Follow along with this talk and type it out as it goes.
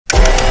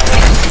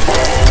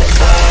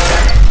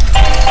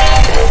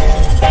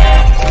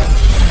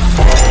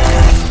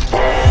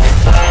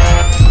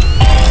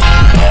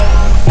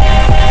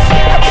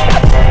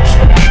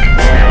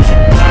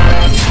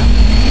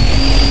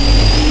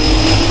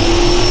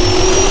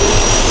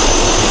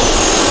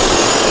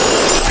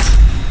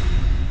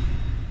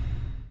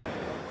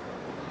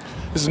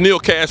This is Neal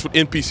with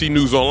NPC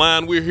News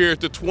Online. We're here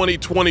at the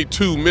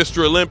 2022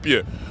 Mr.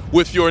 Olympia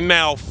with your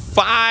now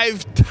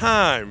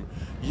five-time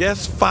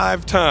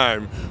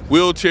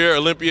wheelchair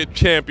Olympia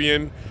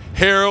champion,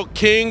 Harold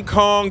King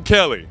Kong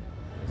Kelley.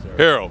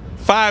 Harold,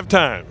 5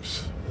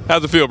 times.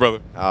 How's it feel,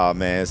 brother? Oh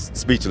man, it's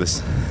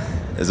speechless.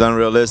 It's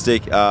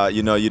unrealistic.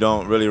 You know, you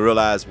don't really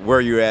realize where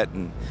you're at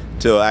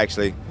until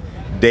actually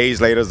days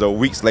later or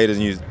weeks later,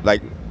 and you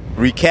like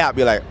recap.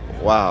 You're like,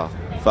 wow,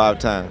 5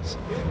 times.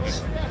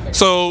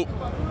 So,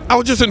 I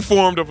was just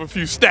informed of a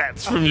few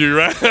stats from you,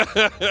 right?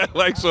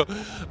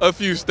 A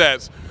few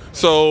stats.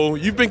 So,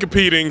 you've been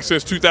competing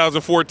since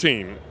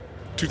 2014.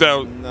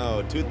 2000.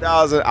 No,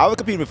 2000. I was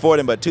competing before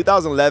then, but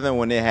 2011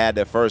 when they had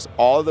their first,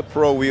 all the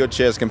pro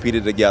wheelchairs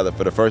competed together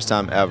for the first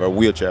time ever,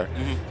 wheelchair.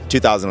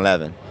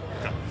 2011.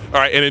 All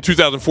right, and in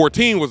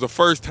 2014 was the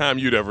first time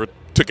you'd ever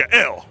took an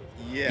L.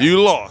 Yeah.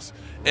 You lost,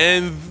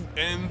 and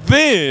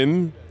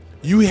then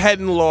you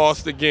hadn't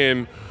lost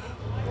again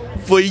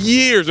for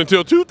years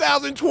until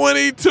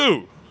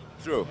 2022.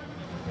 True.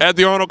 At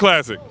the Arnold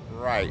Classic.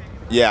 Right.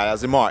 Yeah, that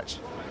was in March.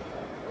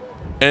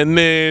 And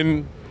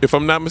then, if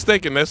I'm not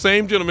mistaken, that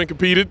same gentleman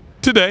competed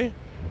today.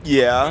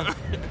 Yeah.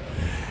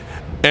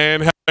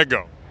 And how'd that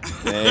go?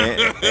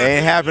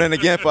 Ain't happening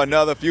again for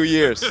another few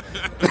years.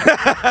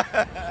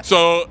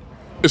 So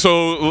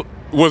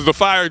was the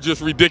fire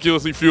just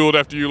ridiculously fueled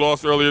after you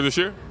lost earlier this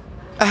year?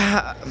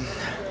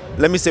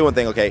 Let me say one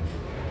thing, okay?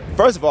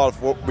 First of all,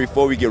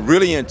 before we get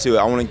really into it,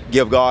 I want to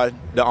give God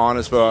the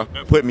honors for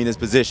putting me in this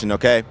position,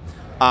 okay?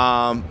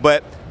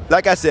 But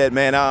like I said,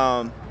 man,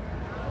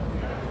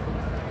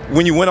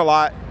 when you win a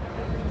lot,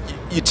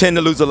 you tend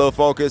to lose a little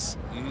focus,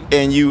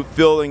 and you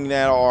feeling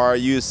that, or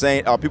you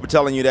saying, or people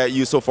telling you that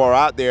you're so far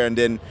out there, and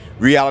then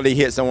reality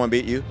hits, someone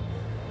beat you,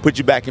 put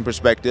you back in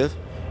perspective,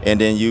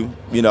 and then you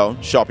know,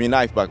 sharpen your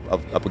knife back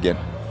up again.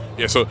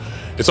 Yeah, so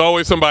it's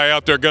always somebody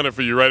out there gunning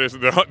for you, right?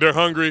 They're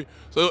hungry,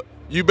 so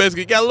you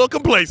basically got a little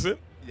complacent,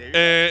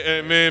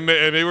 and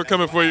they were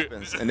coming for you.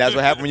 And that's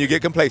what happens when you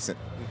get complacent.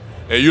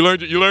 And you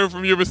learned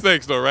from your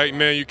mistakes, though, right?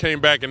 And then you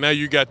came back, and now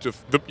you got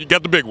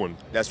the big one.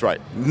 That's right.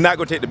 Not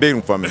gonna take the big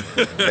one from me.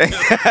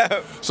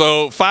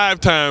 So 5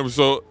 times.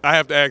 So I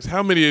have to ask,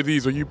 how many of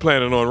these are you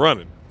planning on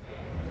running?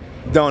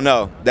 Don't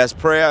know. That's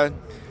prayer.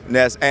 And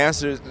that's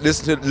answers.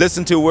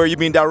 Listen to where you're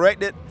being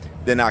directed.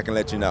 Then I can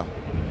let you know.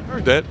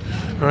 Heard that.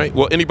 All right.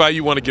 Well, anybody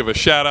you want to give a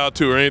shout out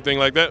to or anything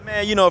like that?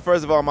 Man, you know,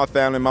 first of all, my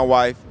family, my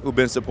wife, who've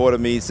been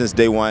supporting me since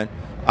day one,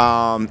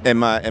 and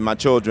my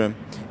children.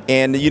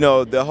 And, you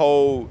know, the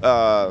whole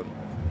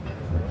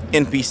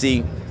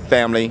NPC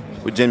family,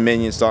 with Jim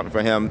Minion starting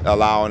for him,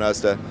 allowing us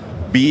to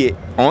be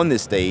on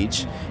this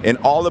stage. And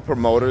all the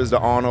promoters, the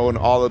Arnold and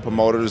all the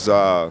promoters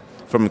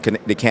from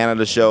the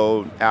Canada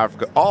show,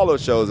 Africa, all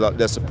those shows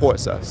that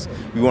supports us.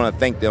 We want to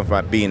thank them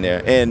for being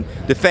there. And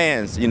the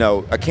fans, you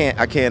know, I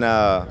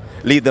can't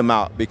leave them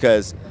out,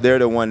 because they're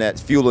the one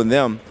that's fueling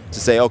them to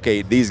say,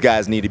 okay, these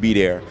guys need to be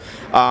there.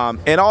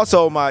 And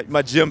also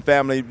my gym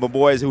family, my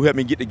boys who helped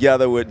me get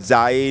together with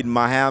Zaid,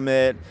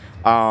 Mohammed,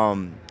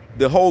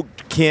 the whole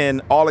Ken,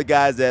 all the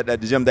guys at the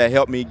gym that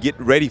helped me get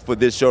ready for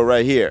this show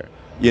right here.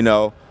 You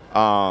know,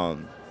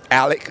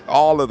 Alec,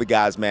 all of the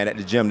guys, man, at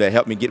the gym that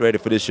helped me get ready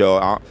for this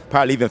show.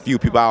 Probably leaving a few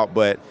people out,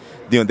 but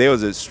you know, there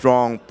was a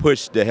strong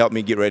push to help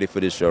me get ready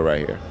for this show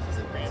right here.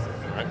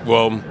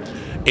 Well,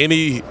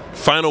 any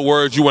final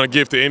words you want to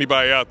give to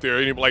anybody out there?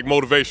 Any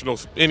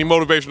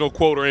motivational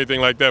quote or anything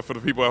like that for the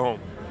people at home?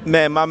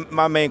 Man,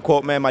 my main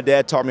quote, man, my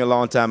dad taught me a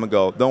long time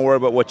ago. Don't worry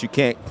about what you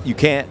can't. You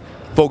can't.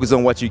 Focus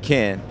on what you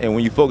can. And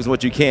when you focus on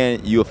what you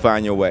can, you'll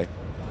find your way.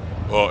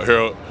 Well,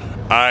 Harold,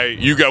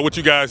 what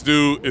you guys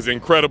do is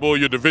incredible.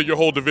 Your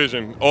whole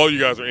division, all you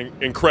guys are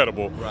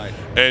incredible. Right.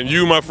 And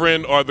you, my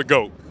friend, are the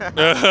GOAT.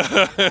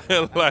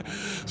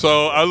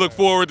 So I look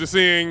forward to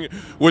seeing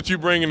what you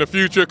bring in the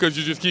future, because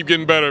you just keep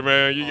getting better,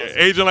 man. You're awesome.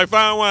 Aging like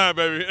fine wine,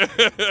 baby.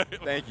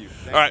 Thank you.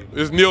 All right,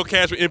 this is Neal with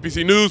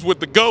NPC News with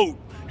the GOAT,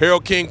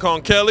 Harold King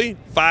Kong Kelley,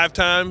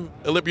 5-time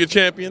Olympia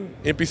champion.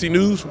 NPC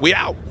News, we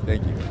out.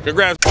 Thank you.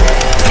 Congrats.